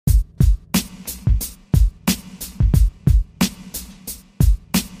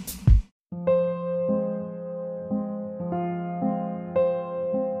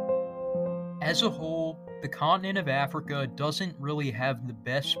As a whole, the continent of Africa doesn't really have the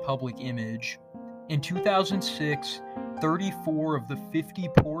best public image. In 2006, 34 of the 50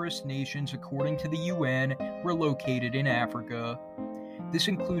 poorest nations according to the UN were located in Africa. This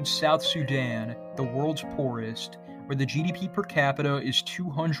includes South Sudan, the world's poorest, where the GDP per capita is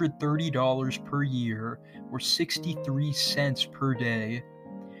 $230 per year, or 63 cents per day.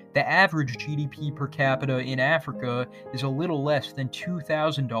 The average GDP per capita in Africa is a little less than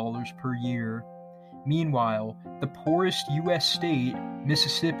 $2,000 per year. Meanwhile, the poorest U.S. state,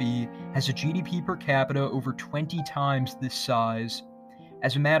 Mississippi, has a GDP per capita over 20 times this size.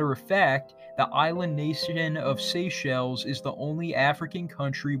 As a matter of fact, the island nation of Seychelles is the only African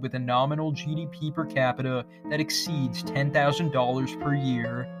country with a nominal GDP per capita that exceeds $10,000 per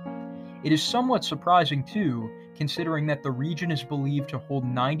year. It is somewhat surprising, too, considering that the region is believed to hold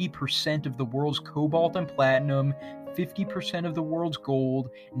 90% of the world's cobalt and platinum, 50% of the world's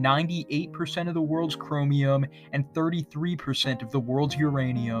gold, 98% of the world's chromium, and 33% of the world's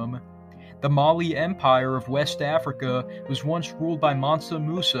uranium. The Mali Empire of West Africa was once ruled by Mansa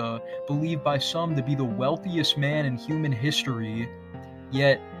Musa, believed by some to be the wealthiest man in human history.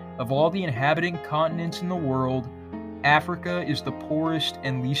 Yet, of all the inhabiting continents in the world, Africa is the poorest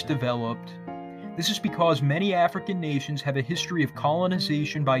and least developed. This is because many African nations have a history of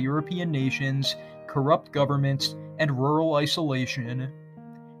colonization by European nations, corrupt governments, and rural isolation.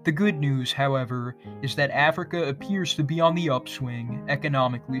 The good news, however, is that Africa appears to be on the upswing,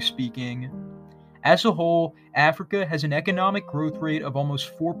 economically speaking. As a whole, Africa has an economic growth rate of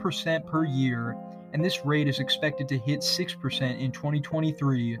almost 4% per year, and this rate is expected to hit 6% in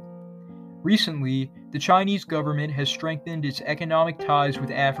 2023. Recently, the Chinese government has strengthened its economic ties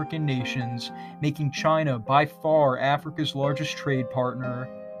with African nations, making China by far Africa's largest trade partner.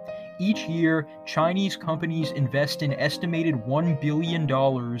 Each year, Chinese companies invest an estimated $1 billion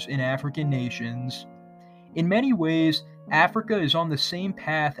in African nations. In many ways, Africa is on the same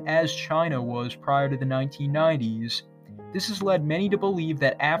path as China was prior to the 1990s. This has led many to believe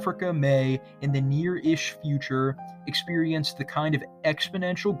that Africa may, in the near-ish future, experience the kind of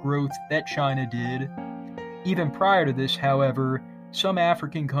exponential growth that China did. Even prior to this, however, some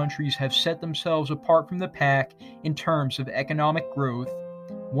African countries have set themselves apart from the pack in terms of economic growth.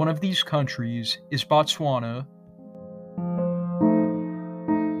 One of these countries is Botswana.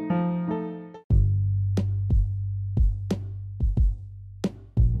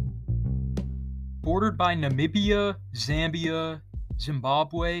 Bordered by Namibia, Zambia,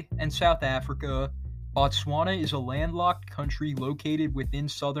 Zimbabwe, and South Africa, Botswana is a landlocked country located within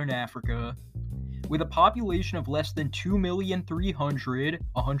southern Africa. With a population of less than 2,300,000,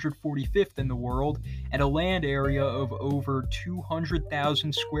 145th in the world, and a land area of over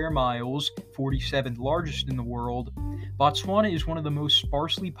 200,000 square miles, 47th largest in the world, Botswana is one of the most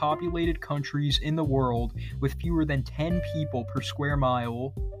sparsely populated countries in the world, with fewer than 10 people per square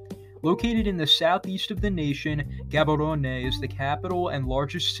mile. Located in the southeast of the nation, Gaborone is the capital and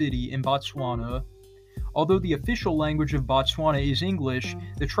largest city in Botswana. Although the official language of Botswana is English,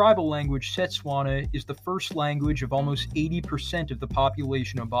 the tribal language Setswana is the first language of almost 80% of the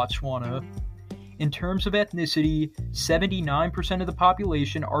population of Botswana. In terms of ethnicity, 79% of the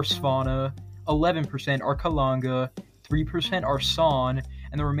population are Tswana, 11% are Kalanga, 3% are San,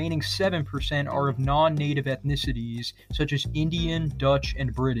 and the remaining 7% are of non-native ethnicities, such as Indian, Dutch,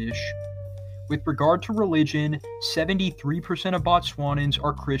 and British. With regard to religion, 73% of Botswanans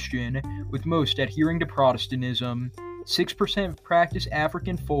are Christian, with most adhering to Protestantism. 6% practice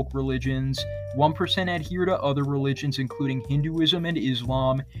African folk religions, 1% adhere to other religions including Hinduism and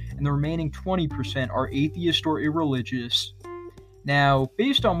Islam, and the remaining 20% are atheist or irreligious. Now,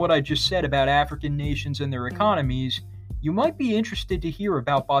 based on what I just said about African nations and their economies, you might be interested to hear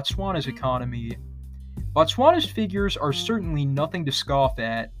about Botswana's economy. Botswana's figures are certainly nothing to scoff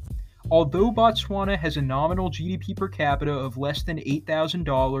at. Although Botswana has a nominal GDP per capita of less than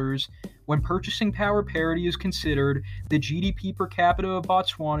 $8,000, when purchasing power parity is considered, the GDP per capita of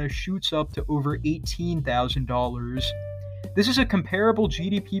Botswana shoots up to over $18,000. This is a comparable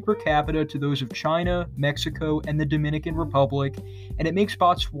GDP per capita to those of China, Mexico, and the Dominican Republic, and it makes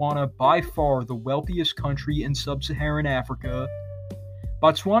Botswana by far the wealthiest country in sub-Saharan Africa.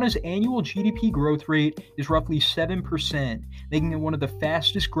 Botswana's annual GDP growth rate is roughly 7%, making it one of the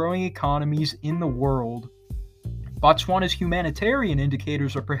fastest growing economies in the world. Botswana's humanitarian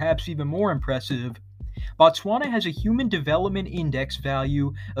indicators are perhaps even more impressive. Botswana has a Human Development Index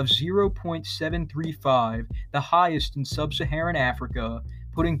value of 0.735, the highest in sub-Saharan Africa,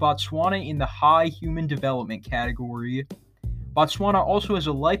 putting Botswana in the high human development category. Botswana also has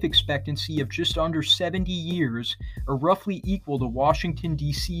a life expectancy of just under 70 years, or roughly equal to Washington,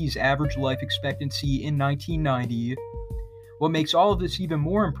 D.C.'s average life expectancy in 1990. What makes all of this even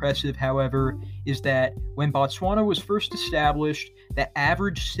more impressive, however, is that when Botswana was first established, the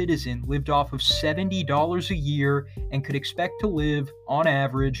average citizen lived off of $70 a year and could expect to live, on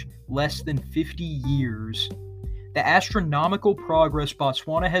average, less than 50 years. The astronomical progress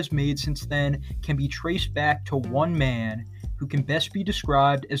Botswana has made since then can be traced back to one man, who can best be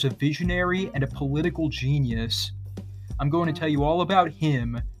described as a visionary and a political genius. I'm going to tell you all about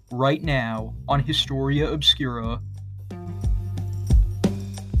him right now on Historia Obscura.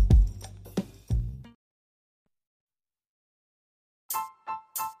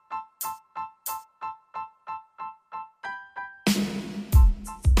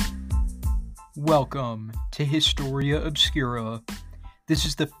 Welcome to Historia Obscura. This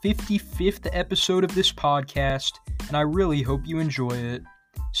is the 55th episode of this podcast, and I really hope you enjoy it.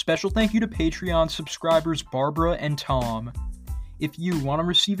 Special thank you to Patreon subscribers Barbara and Tom. If you want to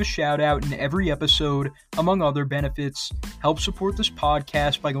receive a shout out in every episode, among other benefits, help support this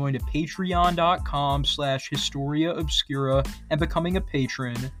podcast by going to patreon.com/Historia Obscura and becoming a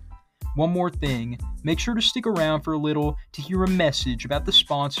patron. One more thing, make sure to stick around for a little to hear a message about the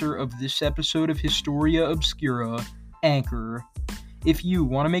sponsor of this episode of Historia Obscura, Anchor. If you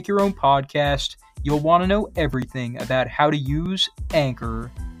want to make your own podcast, you'll want to know everything about how to use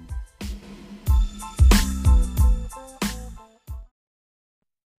Anchor.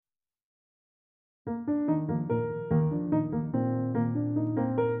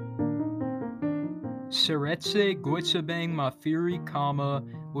 Seretse Goitsebang Mafiri Khama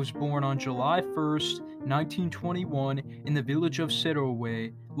was born on July 1st, 1921 in the village of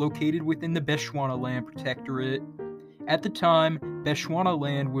Serowe, located within the Bechuanaland Protectorate. At the time,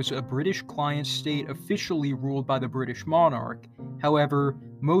 Bechuanaland was a British client state officially ruled by the British monarch. However,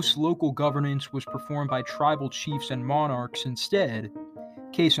 most local governance was performed by tribal chiefs and monarchs instead.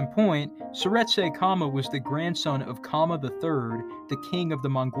 Case in point, Seretse Khama was the grandson of Khama III, the king of the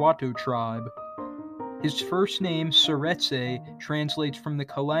Mangwato tribe. His first name, Seretse, translates from the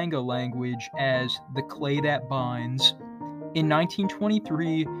Kalanga language as the clay that binds. In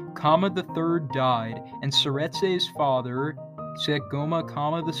 1923, Khama III died, and Seretse's father, Segoma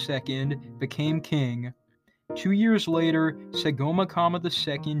Khama II, became king. 2 years later, Segoma Khama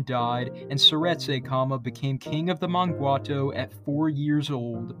II died, and Seretse Khama became king of the Mangwato at 4 years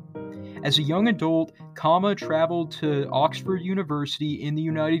old. As a young adult, Khama traveled to Oxford University in the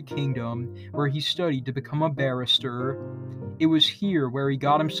United Kingdom, where he studied to become a barrister. It was here where he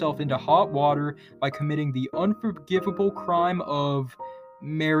got himself into hot water by committing the unforgivable crime of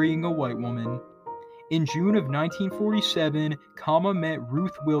marrying a white woman. In June of 1947, Khama met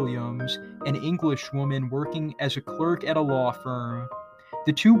Ruth Williams, an Englishwoman working as a clerk at a law firm.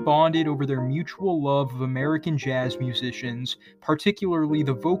 The two bonded over their mutual love of American jazz musicians, particularly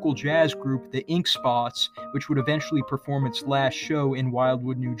the vocal jazz group The Ink Spots, which would eventually perform its last show in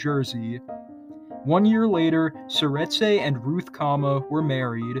Wildwood, New Jersey. 1 year later, Seretse and Ruth Khama were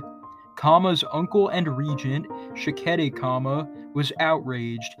married. Khama's uncle and regent, Shekete Khama, was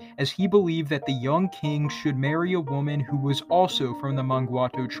outraged, as he believed that the young king should marry a woman who was also from the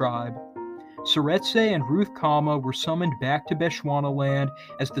Mangwato tribe. Seretse and Ruth Khama were summoned back to Bechuanaland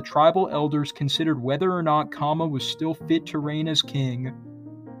as the tribal elders considered whether or not Khama was still fit to reign as king.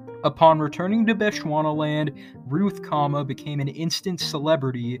 Upon returning to Bechuanaland, Ruth Khama became an instant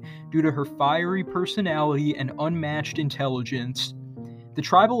celebrity due to her fiery personality and unmatched intelligence. The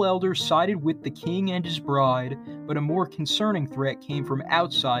tribal elders sided with the king and his bride, but a more concerning threat came from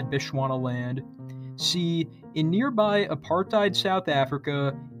outside Bechuanaland. See, in nearby apartheid South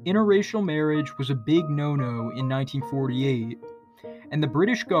Africa, interracial marriage was a big no-no in 1948, and the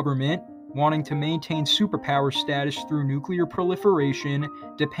British government, wanting to maintain superpower status through nuclear proliferation,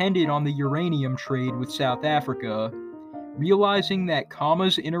 depended on the uranium trade with South Africa. Realizing that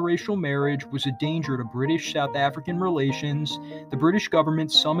Khama's interracial marriage was a danger to British-South African relations, the British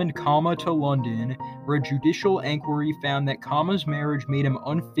government summoned Khama to London, where a judicial inquiry found that Khama's marriage made him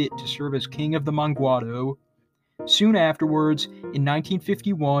unfit to serve as king of the Mangwato. Soon afterwards, in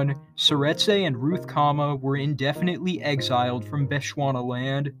 1951, Seretse and Ruth Khama were indefinitely exiled from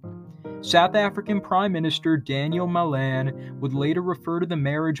Bechuanaland. South African Prime Minister Daniel Malan would later refer to the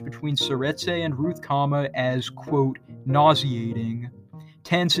marriage between Seretse and Ruth Khama as, quote, nauseating.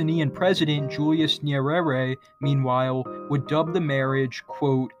 Tanzanian President Julius Nyerere, meanwhile, would dub the marriage,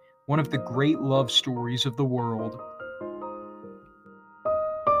 quote, one of the great love stories of the world.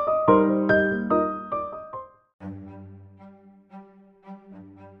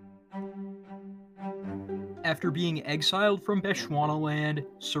 After being exiled from Bechuanaland,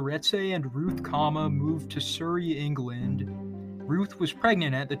 Seretse and Ruth Kama moved to Surrey, England. Ruth was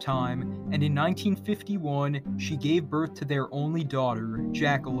pregnant at the time, and in 1951 she gave birth to their only daughter,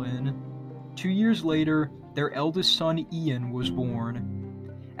 Jacqueline. 2 years later, their eldest son Ian was born.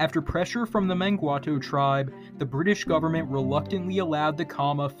 After pressure from the Mangwato tribe, the British government reluctantly allowed the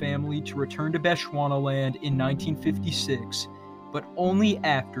Kama family to return to Bechuanaland in 1956, but only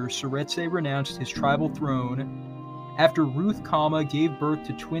after Seretse renounced his tribal throne. After Ruth Kama gave birth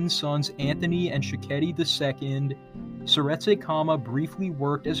to twin sons Anthony and Shiketi II, Seretse Kama briefly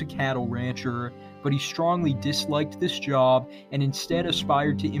worked as a cattle rancher, but he strongly disliked this job and instead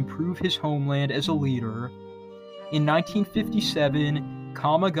aspired to improve his homeland as a leader. In 1957,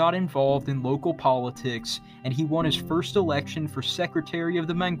 Kama got involved in local politics, and he won his first election for secretary of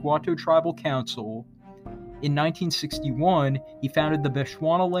the Mangwato Tribal Council. In 1961, he founded the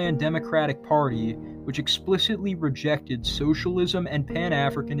Bechuanaland Democratic Party, which explicitly rejected socialism and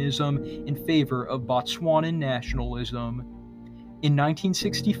Pan-Africanism in favor of Botswanan nationalism. In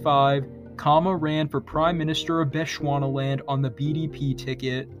 1965, Kama ran for Prime Minister of Bechuanaland on the BDP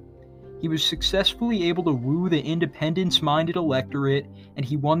ticket. He was successfully able to woo the independence-minded electorate, and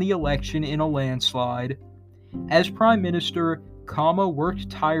he won the election in a landslide. As Prime Minister, Kama worked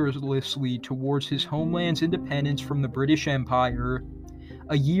tirelessly towards his homeland's independence from the British Empire.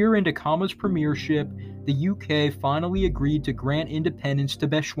 A year into Kama's premiership, the UK finally agreed to grant independence to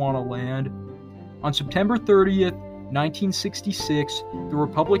Bechuanaland. On September 30th, 1966, the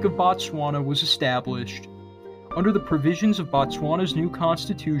Republic of Botswana was established. Under the provisions of Botswana's new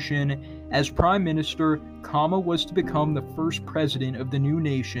constitution, as Prime Minister, Kama was to become the first president of the new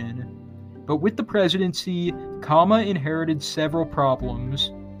nation. But with the presidency, Kama inherited several problems.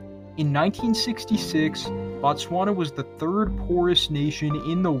 In 1966, Botswana was the third poorest nation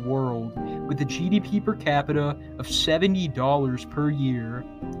in the world, with a GDP per capita of $70 per year.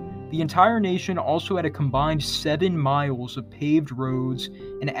 The entire nation also had a combined 7 miles of paved roads,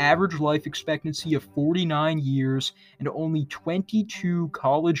 an average life expectancy of 49 years, and only 22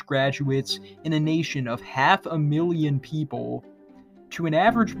 college graduates in a nation of 500,000 people. To an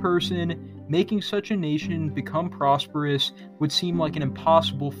average person, making such a nation become prosperous would seem like an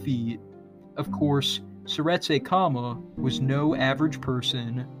impossible feat. Of course, Seretse Kama was no average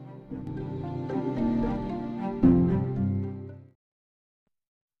person.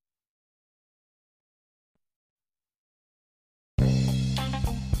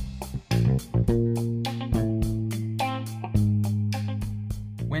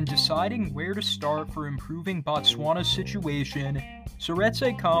 When deciding where to start for improving Botswana's situation,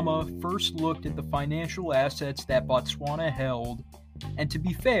 Seretse Kama first looked at the financial assets that Botswana held. And to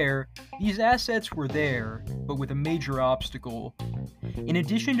be fair, these assets were there, but with a major obstacle. In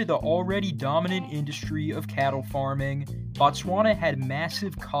addition to the already dominant industry of cattle farming, Botswana had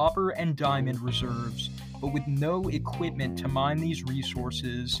massive copper and diamond reserves, but with no equipment to mine these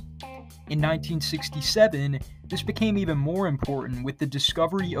resources. In 1967, this became even more important with the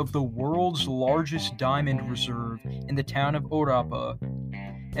discovery of the world's largest diamond reserve in the town of Orapa.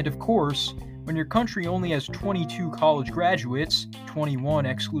 And of course, when your country only has 22 college graduates, 21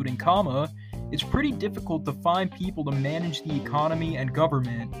 excluding Kama, it's pretty difficult to find people to manage the economy and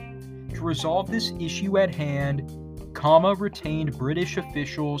government. To resolve this issue at hand, Kama retained British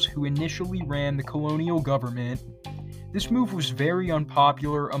officials who initially ran the colonial government. This move was very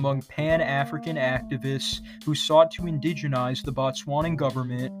unpopular among Pan-African activists who sought to indigenize the Botswanan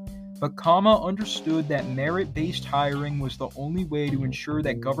government, but Kama understood that merit-based hiring was the only way to ensure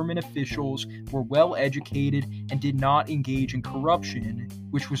that government officials were well educated and did not engage in corruption,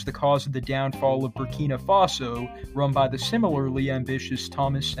 which was the cause of the downfall of Burkina Faso, run by the similarly ambitious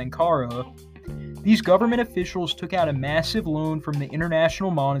Thomas Sankara. These government officials took out a massive loan from the International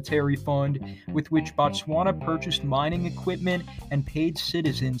Monetary Fund, with which Botswana purchased mining equipment and paid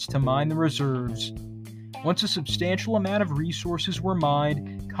citizens to mine the reserves. Once a substantial amount of resources were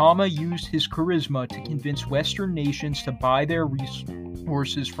mined, Kama used his charisma to convince Western nations to buy their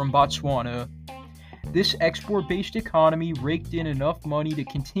resources from Botswana. This export-based economy raked in enough money to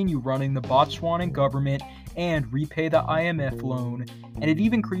continue running the Botswanan government and repay the IMF loan, and it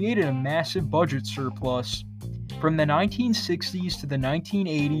even created a massive budget surplus. From the 1960s to the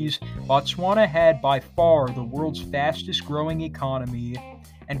 1980s, Botswana had by far the world's fastest growing economy,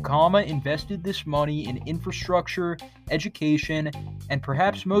 and Kama invested this money in infrastructure, education, and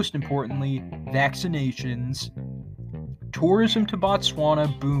perhaps most importantly, vaccinations. Tourism to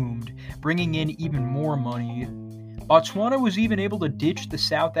Botswana boomed, bringing in even more money. Botswana was even able to ditch the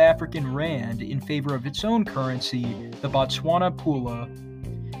South African rand in favor of its own currency, the Botswana Pula.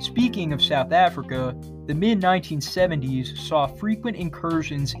 Speaking of South Africa, The mid-1970s saw frequent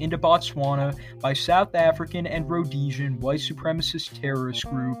incursions into Botswana by South African and Rhodesian white supremacist terrorist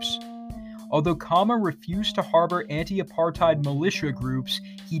groups. Although Khama refused to harbor anti-apartheid militia groups,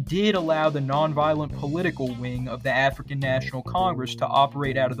 he did allow the nonviolent political wing of the African National Congress to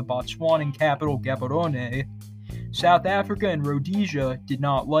operate out of the Botswanan capital Gaborone. South Africa and Rhodesia did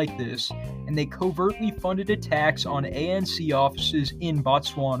not like this, and they covertly funded attacks on ANC offices in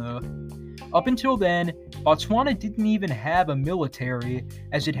Botswana. Up until then, Botswana didn't even have a military,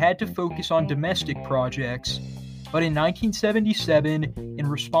 as it had to focus on domestic projects. But in 1977, in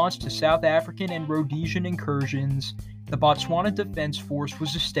response to South African and Rhodesian incursions, the Botswana Defense Force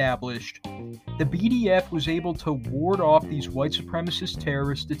was established. The BDF was able to ward off these white supremacist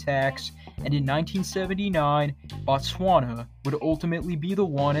terrorist attacks, and in 1979, Botswana would ultimately be the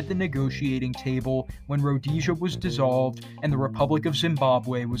one at the negotiating table when Rhodesia was dissolved and the Republic of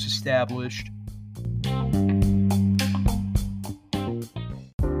Zimbabwe was established.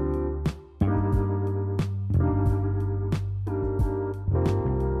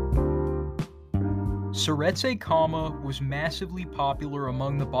 Seretse Khama was massively popular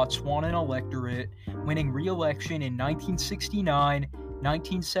among the Botswanan electorate, winning re-election in 1969,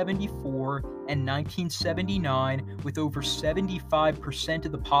 1974, and 1979 with over 75%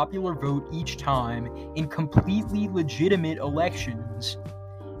 of the popular vote each time in completely legitimate elections.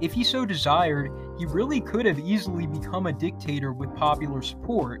 If he so desired, he really could have easily become a dictator with popular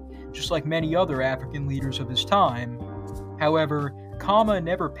support, just like many other African leaders of his time. However, Khama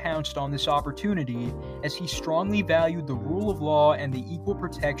never pounced on this opportunity, as he strongly valued the rule of law and the equal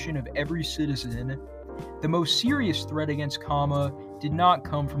protection of every citizen. The most serious threat against Khama did not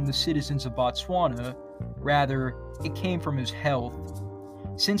come from the citizens of Botswana, rather, it came from his health.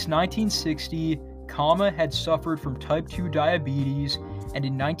 Since 1960, Khama had suffered from type 2 diabetes, and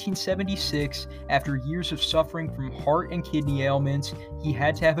in 1976, after years of suffering from heart and kidney ailments, he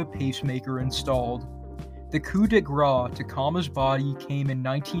had to have a pacemaker installed. The coup de grace to Khama's body came in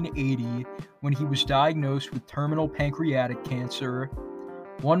 1980 when he was diagnosed with terminal pancreatic cancer.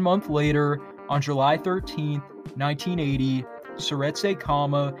 1 month later, on July 13, 1980, Seretse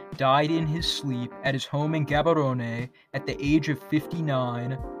Khama died in his sleep at his home in Gaborone at the age of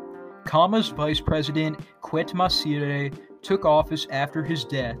 59. Khama's vice president, Kwet Masire, took office after his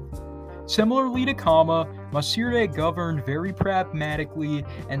death. Similarly to Khama, Masire governed very pragmatically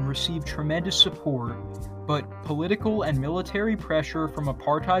and received tremendous support, but political and military pressure from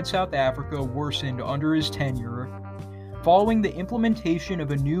apartheid South Africa worsened under his tenure. Following the implementation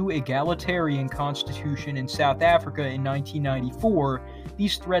of a new egalitarian constitution in South Africa in 1994,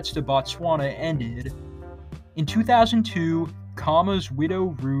 these threats to Botswana ended. In 2002, Khama's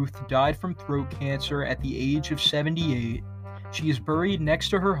widow Ruth died from throat cancer at the age of 78. She is buried next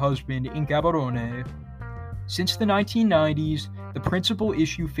to her husband in Gaborone. Since the 1990s, the principal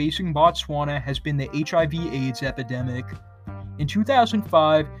issue facing Botswana has been the HIV/AIDS epidemic. In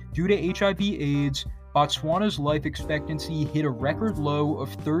 2005, due to HIV/AIDS, Botswana's life expectancy hit a record low of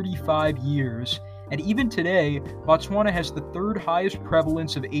 35 years, and even today, Botswana has the third highest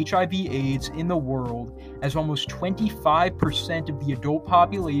prevalence of HIV/AIDS in the world, as almost 25% of the adult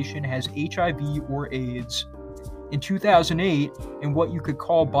population has HIV or AIDS. In 2008, in what you could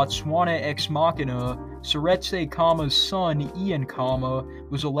call Botswana ex machina, Seretse Khama's son, Ian Khama,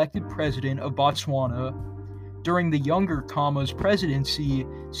 was elected president of Botswana. During the younger Khama's presidency,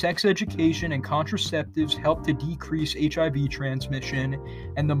 sex education and contraceptives helped to decrease HIV transmission,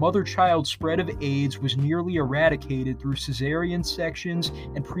 and the mother-child spread of AIDS was nearly eradicated through cesarean sections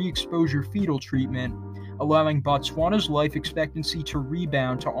and pre-exposure fetal treatment, allowing Botswana's life expectancy to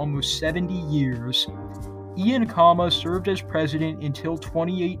rebound to almost 70 years. Ian Khama served as president until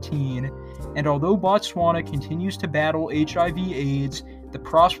 2018, and although Botswana continues to battle HIV/AIDS, the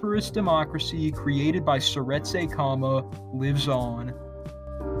prosperous democracy created by Seretse Khama lives on.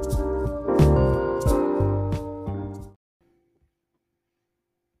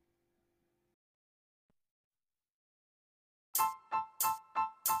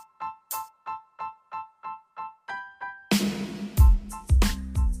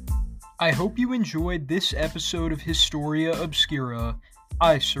 I hope you enjoyed this episode of Historia Obscura.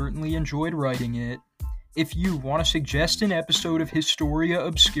 I certainly enjoyed writing it. If you want to suggest an episode of Historia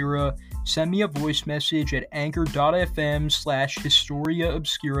Obscura, send me a voice message at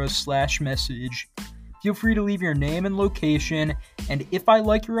anchor.fm/historiaobscura/message. Feel free to leave your name and location, and if I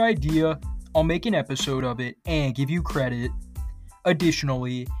like your idea, I'll make an episode of it and give you credit.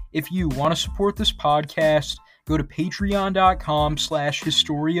 Additionally, if you want to support this podcast, go to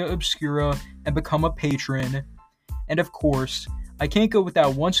patreon.com/historiaobscura and become a patron. And of course, I can't go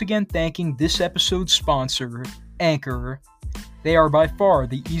without once again thanking this episode's sponsor, Anchor. They are by far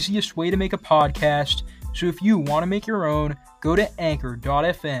the easiest way to make a podcast, so if you want to make your own, go to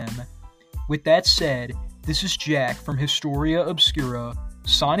anchor.fm. With that said, this is Jack from Historia Obscura,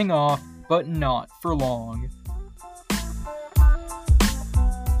 signing off, but not for long.